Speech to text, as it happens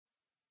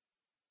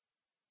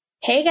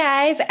Hey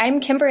guys, I'm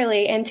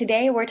Kimberly, and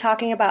today we're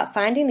talking about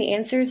finding the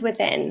answers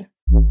within.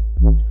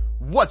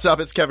 What's up?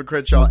 It's Kevin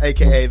Crenshaw,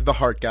 aka The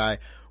Heart Guy.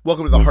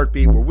 Welcome to The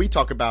Heartbeat, where we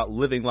talk about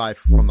living life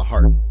from the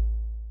heart.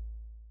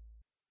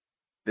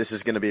 This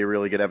is going to be a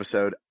really good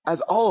episode,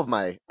 as all of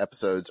my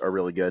episodes are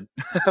really good,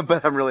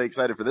 but I'm really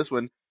excited for this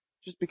one,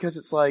 just because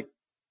it's like,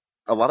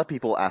 a lot of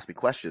people ask me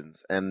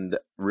questions, and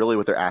really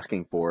what they're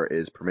asking for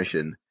is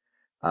permission,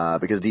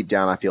 because deep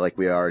down I feel like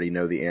we already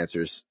know the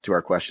answers to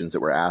our questions that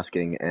we're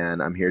asking,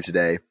 and I'm here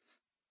today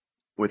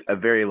with a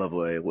very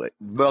lovely,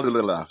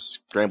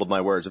 scrambled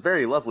my words, a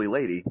very lovely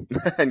lady.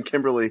 And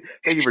Kimberly,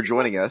 thank you for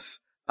joining us.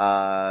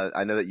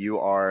 I know that you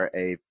are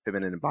a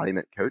feminine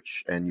embodiment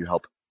coach and you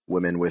help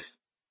women with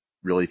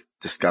really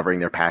discovering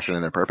their passion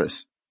and their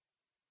purpose.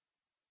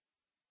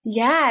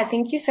 Yeah,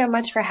 thank you so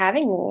much for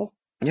having me.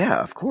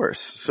 Yeah, of course.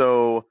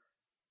 So,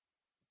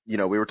 we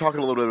were talking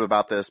a little bit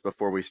about this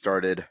before we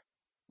started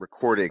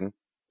recording,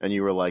 and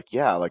you were like,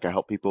 yeah, like I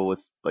help people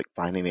with like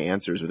finding the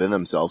answers within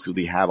themselves because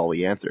we have all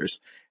the answers.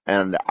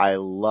 And I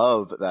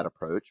love that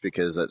approach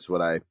because that's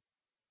what I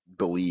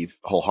believe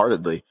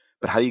wholeheartedly.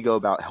 But how do you go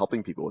about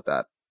helping people with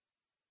that?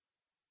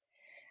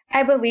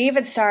 I believe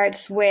it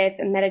starts with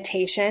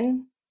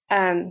meditation.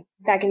 That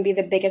can be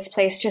the biggest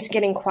place, just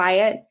getting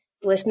quiet,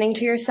 listening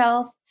to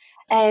yourself,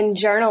 and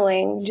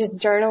journaling, just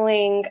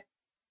journaling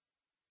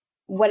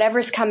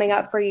whatever's coming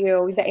up for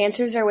you. The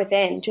answers are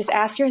within. Just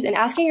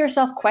asking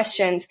yourself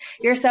questions.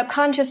 Your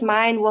subconscious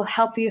mind will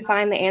help you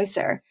find the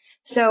answer.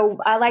 So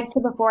I like to,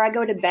 before I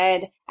go to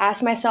bed,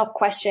 ask myself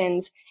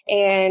questions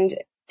and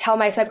tell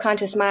my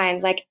subconscious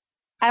mind, like,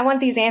 I want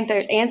these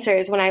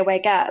answers when I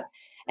wake up.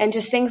 And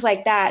just things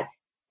like that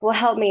will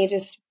help me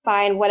just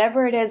find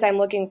whatever it is I'm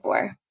looking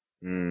for.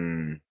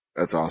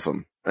 That's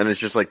awesome. And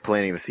it's just like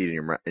planting the seed in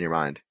your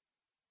mind.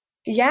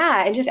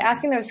 Yeah, and just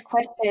asking those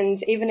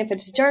questions, even if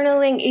it's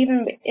journaling,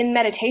 even in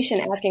meditation,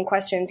 asking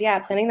questions. Yeah,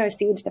 planting those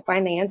seeds to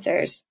find the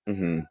answers.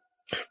 Mm-hmm.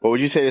 What would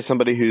you say to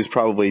somebody who's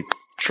probably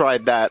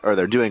tried that, or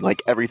they're doing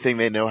like everything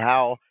they know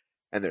how,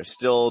 and they're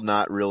still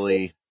not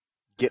really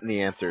getting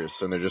the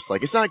answers, and they're just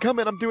like, it's not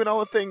coming, I'm doing all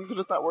the things and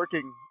it's not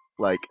working.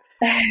 Like,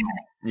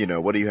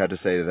 what do you have to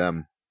say to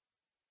them?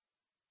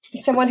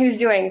 Someone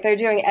they're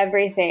doing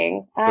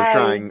everything. They're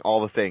trying all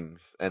the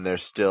things and they're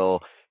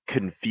still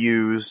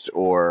confused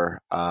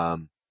or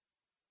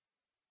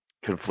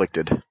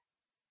conflicted.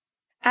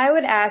 I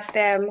would ask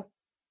them,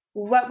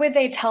 what would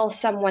they tell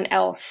someone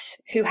else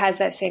who has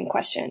that same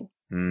question?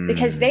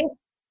 Because they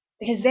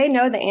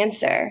know the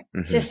answer. Mm-hmm.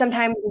 It's just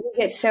sometimes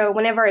we get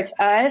whenever it's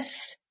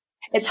us,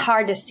 it's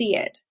hard to see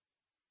it.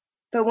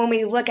 But when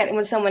we look at it,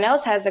 when someone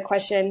else has a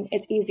question,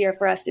 it's easier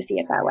for us to see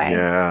it that way.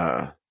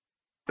 Yeah,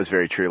 that's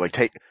very true. Like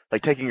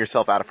taking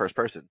yourself out of first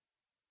person.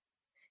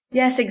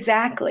 Yes,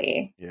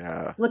 exactly.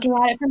 Yeah. Looking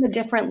at it from a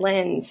different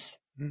lens.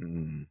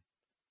 Mm-hmm.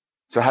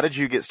 So how did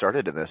you get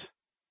started in this?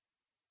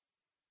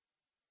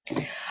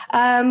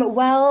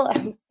 Well,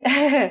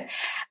 I'm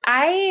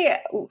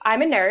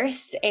a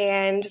nurse,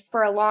 and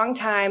for a long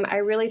time, I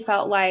really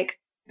felt like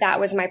that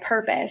was my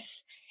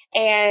purpose.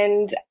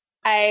 And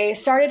I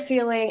started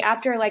feeling,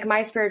 after like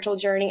my spiritual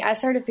journey, I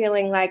started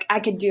feeling like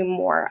I could do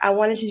more. I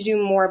wanted to do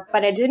more,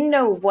 but I didn't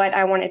know what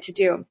I wanted to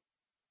do.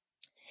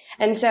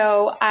 And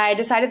so I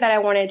decided that I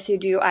wanted to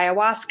do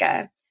ayahuasca.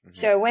 Mm-hmm.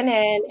 So I went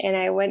in and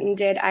I went and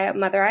did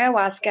Mother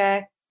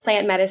Ayahuasca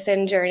plant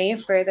medicine journey,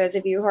 for those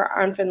of you who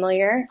are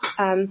unfamiliar.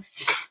 And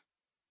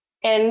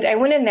I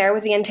went in there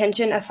with the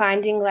intention of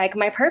finding like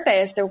my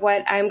purpose or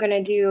what I'm going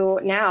to do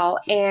now.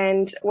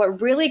 And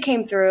what really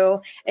came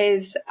through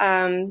is,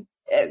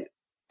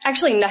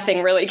 actually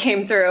nothing really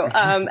came through.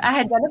 I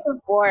had done it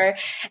before,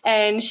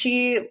 and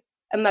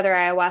Mother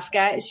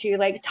Ayahuasca, she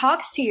like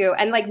talks to you,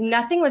 and like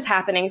nothing was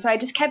happening. So I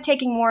just kept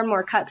taking more and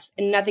more cups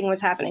and nothing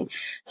was happening.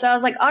 So I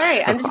was like, all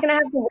right, I'm just going to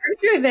have to work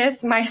through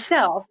this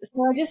myself.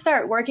 So I just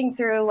start working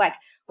through like,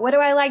 what do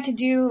I like to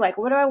do? Like,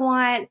 what do I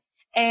want?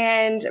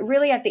 And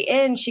really at the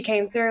end, she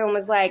came through and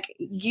was like,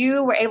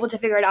 you were able to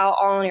figure it out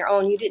all on your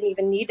own. You didn't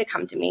even need to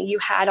come to me. You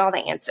had all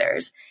the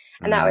answers.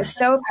 And that was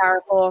so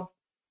powerful.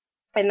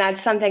 And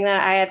that's something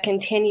that I have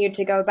continued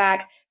to go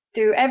back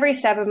through every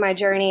step of my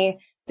journey,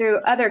 through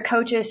other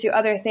coaches, through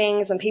other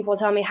things. When people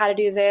tell me how to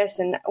do this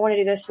and I want to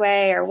do this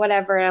way or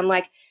whatever, and I'm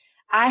like,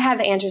 I have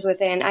the answers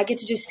within. I get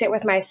to just sit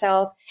with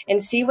myself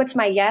and see what's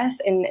my yes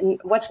and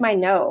what's my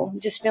no.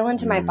 Just feel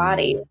into my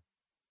body.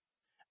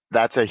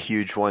 That's a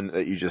huge one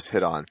that you just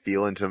hit on.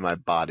 Feel into my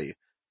body.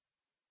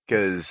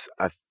 Because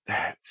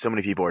so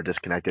many people are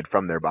disconnected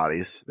from their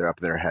bodies. They're up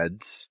in their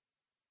heads.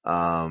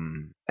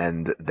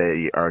 And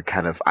they are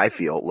kind of, I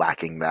feel,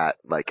 lacking that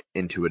like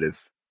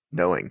intuitive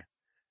knowing.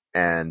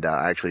 And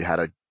I actually had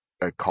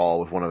a call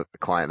with a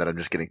client that I'm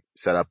just getting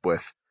set up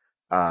with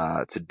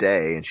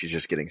today, and she's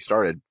just getting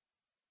started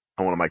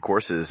on one of my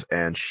courses,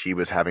 and she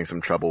was having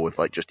some trouble with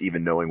like just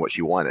even knowing what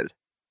she wanted.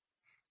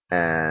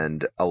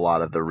 And a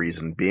lot of the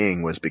reason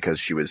being was because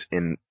she was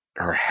in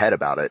her head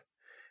about it.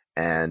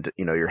 And,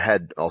 your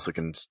head also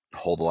can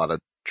hold a lot of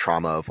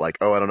trauma of like,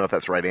 oh, I don't know if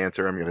that's the right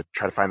answer. I'm going to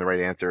try to find the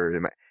right answer.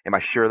 Am I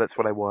sure that's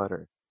what I want?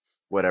 Or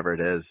whatever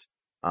it is.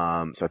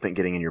 So I think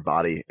getting in your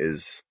body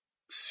is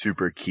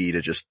super key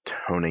to just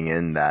toning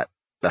in that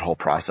whole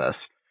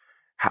process.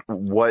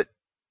 What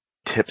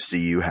tips do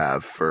you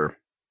have for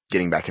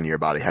getting back into your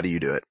body? How do you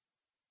do it?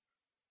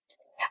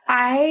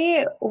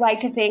 I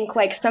like to think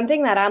like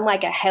something that I'm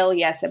like a hell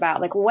yes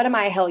about. Like, what am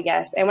I a hell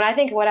yes? And when I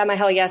think what am I a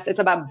hell yes, it's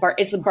about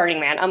it's the Burning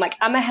Man. I'm like,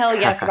 I'm a hell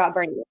yes about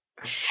Burning Man.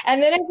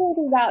 And then I think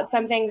about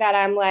something that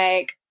I'm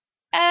like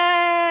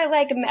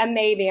a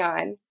maybe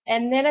on.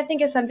 And then I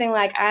think it's something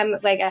like I'm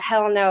like a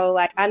hell no,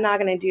 like I'm not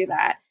going to do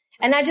that.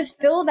 And I just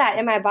feel that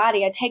in my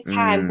body. I take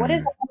time. What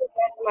does Mm, the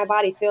in my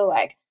body feel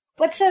like?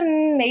 What's a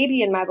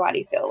maybe in my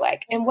body feel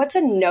like? And what's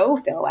a no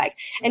feel like?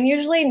 And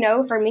usually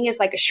no for me is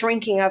like a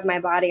shrinking of my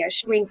body. I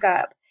shrink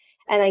up.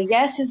 And a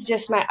yes is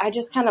just I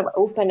just kind of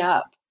open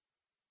up.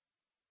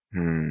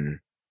 hmm.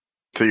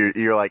 So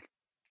you're like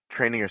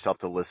training yourself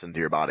to listen to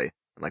your body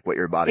and like what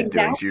your body's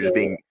doing. So you're just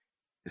Exactly. being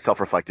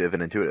self-reflective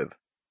and intuitive.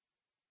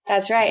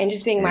 That's right. And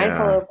just being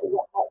mindful Yeah, of,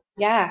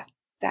 yeah,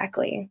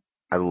 exactly.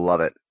 I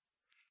love it.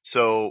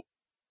 So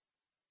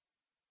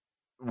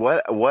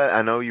what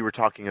I know you were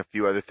talking a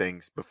few other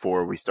things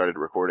before we started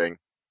recording,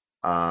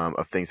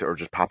 of things that were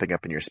just popping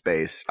up in your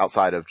space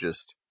outside of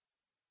just,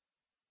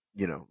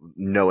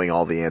 knowing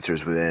all the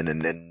answers within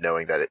and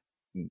knowing that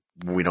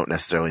we don't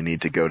necessarily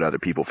need to go to other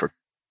people for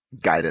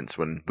guidance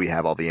when we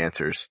have all the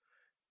answers.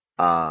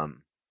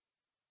 Um,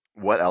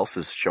 what else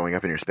is showing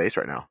up in your space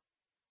right now?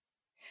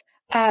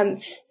 Um,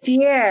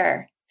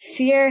 fear.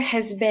 Fear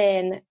has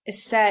been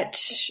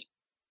such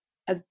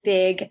a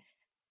big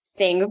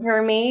thing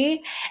for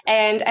me.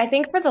 And I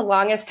think for the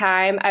longest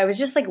time, I was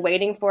just like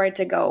waiting for it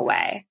to go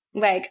away.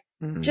 Like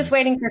just Mm,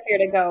 waiting for fear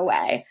to go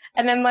away.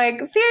 And then like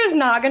fear is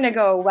not going to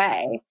go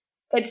away.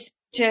 It's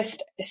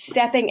just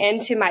stepping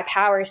into my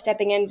power, just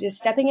stepping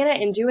in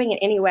it and doing it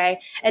anyway.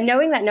 And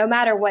knowing that no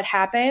matter what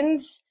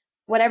happens,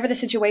 whatever the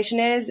situation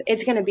is,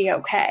 it's going to be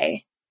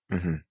okay.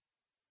 hmm.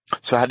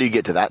 So how do you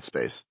get to that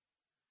space?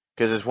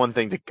 Because it's one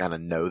thing to kind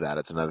of know that;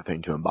 it's another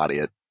thing to embody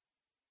it.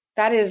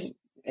 That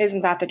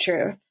isn't that the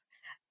truth?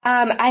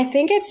 I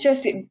think it's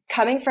just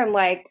coming from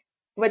like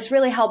what's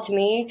really helped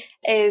me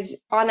is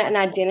on an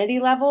identity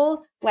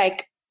level,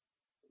 like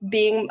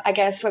being, I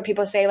guess what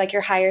people say, like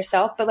your higher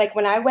self. But like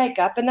when I wake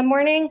up in the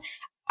morning,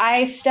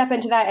 I step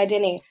into that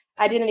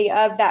identity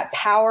of that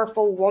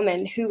powerful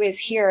woman who is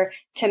here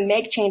to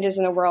make changes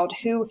in the world,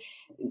 who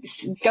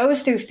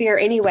goes through fear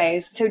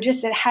anyways. So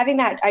just having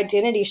that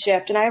identity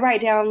shift, and I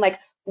write down like,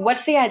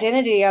 what's the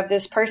identity of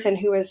this person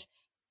who is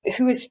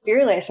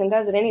fearless and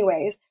does it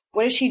anyways?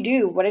 What does she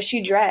do? What does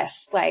she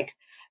dress? Like,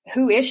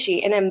 who is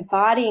she? And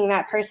embodying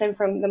that person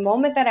from the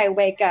moment that I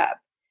wake up,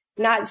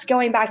 not just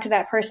going back to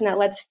that person that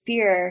lets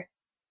fear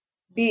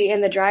be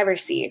in the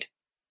driver's seat,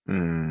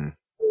 Mm,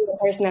 the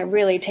person that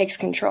really takes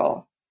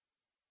control.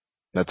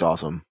 that's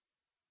awesome.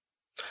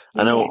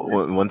 I know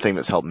Yeah. one thing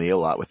that's helped me a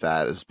lot with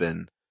that has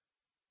been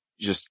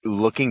just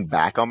looking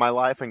back on my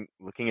life and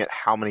looking at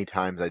how many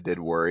times I did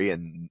worry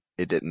and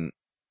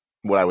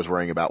what I was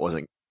worrying about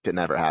didn't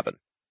ever happen.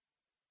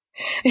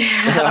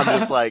 And I'm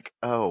just Yeah. like,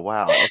 oh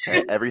wow,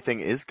 okay, everything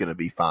is gonna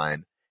be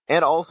fine.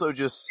 And also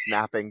just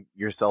snapping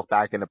yourself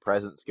back into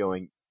presence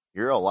going,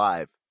 you're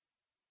alive.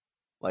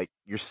 Like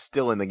you're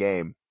still in the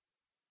game.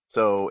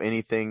 So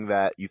anything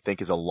that you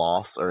think is a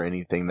loss or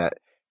anything that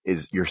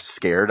you're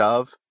scared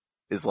of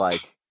is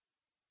like,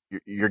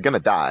 you're gonna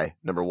die,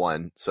 number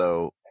one.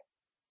 So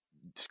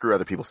screw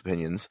other people's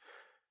opinions.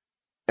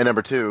 And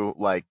number two,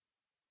 like,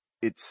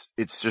 it's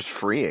just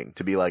freeing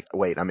to be like,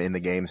 wait, I'm in the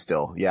game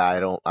still.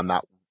 Yeah, I'm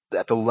not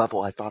at the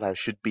level I thought I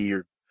should be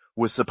or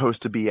was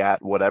supposed to be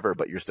at, whatever,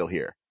 but you're still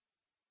here.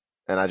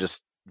 And I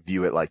just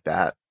view it like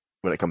that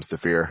when it comes to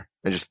fear.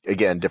 And just,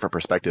 again, different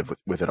perspective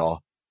with it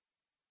all.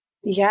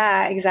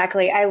 Yeah,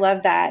 exactly. I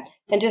love that.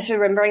 And just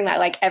remembering that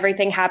like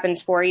everything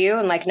happens for you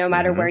and like no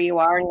matter Hmm. where you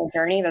are in your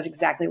journey, that's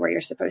exactly where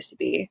you're supposed to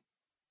be.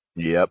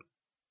 Yep.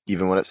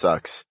 Even when it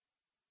sucks.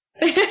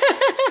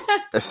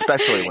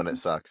 Especially when it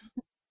sucks.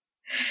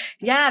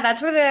 Yeah,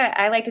 that's where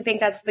I like to think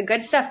that's the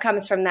good stuff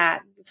comes from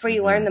that. That's where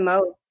you learn Hmm. the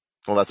most.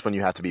 Well, that's when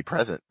you have to be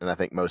present. And I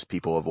think most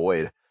people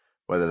avoid,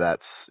 whether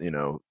that's,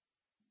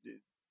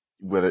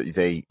 whether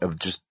they of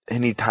just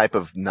any type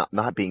of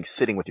not being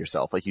sitting with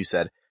yourself, like you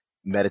said,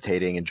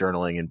 meditating and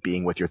journaling and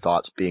being with your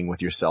thoughts, being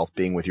with yourself,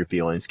 being with your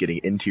feelings, getting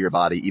into your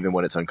body, even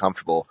when it's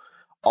uncomfortable.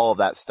 All of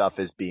that stuff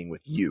is being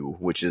with you,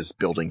 which is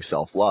building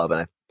self love.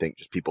 And I think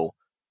just people,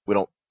 we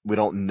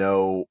don't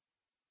know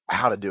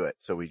how to do it.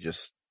 So we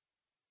just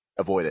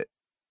avoid it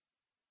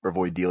or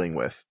avoid dealing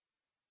with,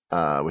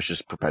 which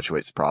just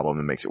perpetuates the problem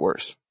and makes it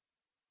worse.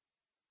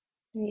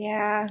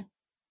 Yeah,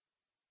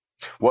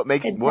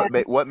 it does.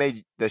 What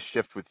made this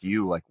shift with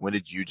you? Like, when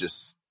did you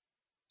just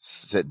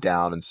sit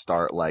down and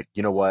start like,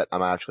 you know what,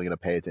 I'm actually going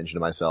to pay attention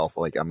to myself.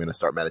 Like I'm going to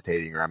start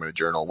meditating or I'm going to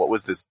journal. What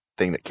was this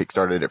thing that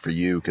kickstarted it for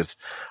you? Cause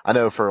I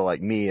know for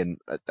like me and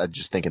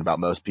just thinking about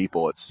most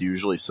people, it's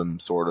usually some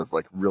sort of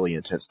like really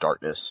intense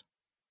darkness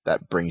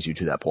that brings you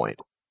to that point.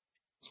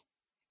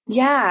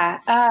 Yeah.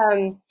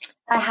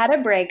 I had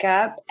a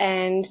breakup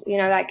and,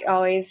 that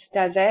always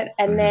does it.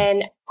 And Mm,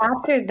 then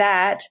after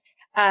that,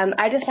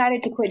 I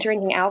decided to quit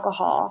drinking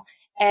alcohol.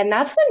 And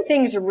that's when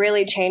things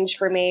really changed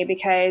for me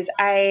because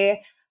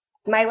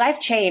my life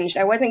changed.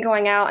 I wasn't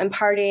going out and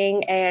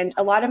partying, and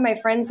a lot of my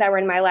friends that were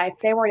in my life,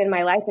 they weren't in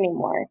my life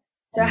anymore.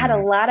 So I had a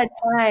mm. lot of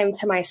time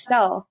to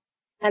myself.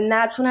 And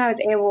that's when I was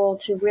able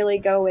to really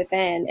go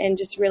within and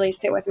just really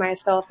sit with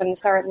myself and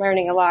start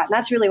learning a lot. And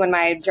that's really when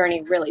my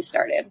journey really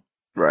started.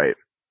 Right.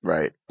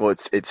 Right. Well,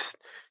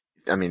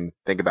 I mean,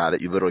 think about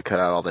it. You literally cut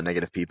out all the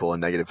negative people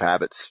and negative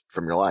habits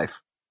from your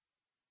life,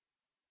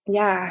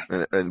 Yeah,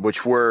 and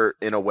which were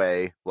in a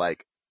way,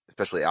 like,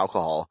 especially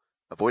alcohol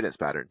avoidance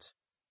patterns.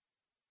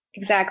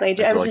 exactly. And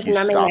I so was like just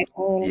numbing my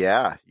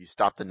pain. you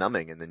stop the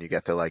numbing and then you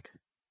get to like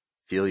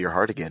feel your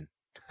heart again.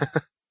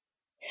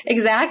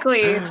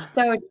 Exactly. I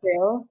So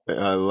true.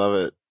 love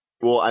it.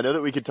 Well, I know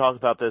that we could talk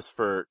about this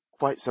for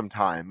quite some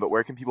time, but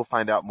where can people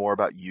find out more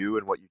about you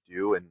and what you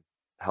do and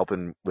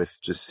helping with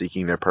just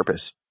seeking their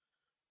purpose?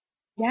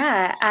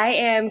 Yeah, I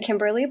am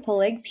Kimberly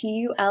Pullig,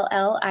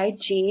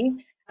 Pullig,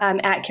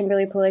 at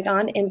Kimberly Pullig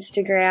on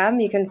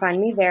Instagram. You can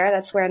find me there.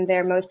 That's where I'm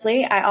there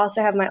mostly. I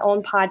also have my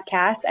own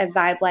podcast, a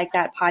Vibe Like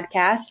That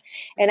podcast,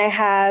 and I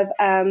have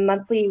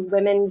monthly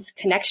women's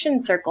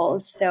connection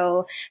circles.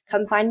 So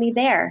come find me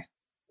there.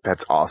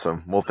 That's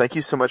awesome. Well, thank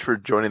you so much for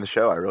joining the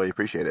show. I really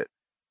appreciate it.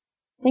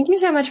 Thank you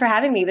so much for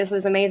having me. This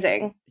was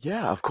amazing.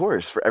 Yeah, of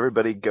course. For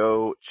everybody,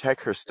 go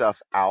check her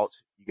stuff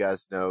out. You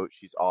guys know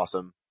she's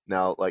awesome.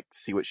 Now, like,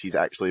 see what she's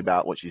actually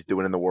about, what she's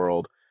doing in the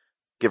world.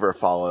 Give her a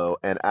follow.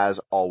 And as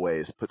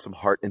always, put some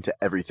heart into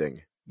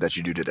everything that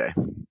you do today.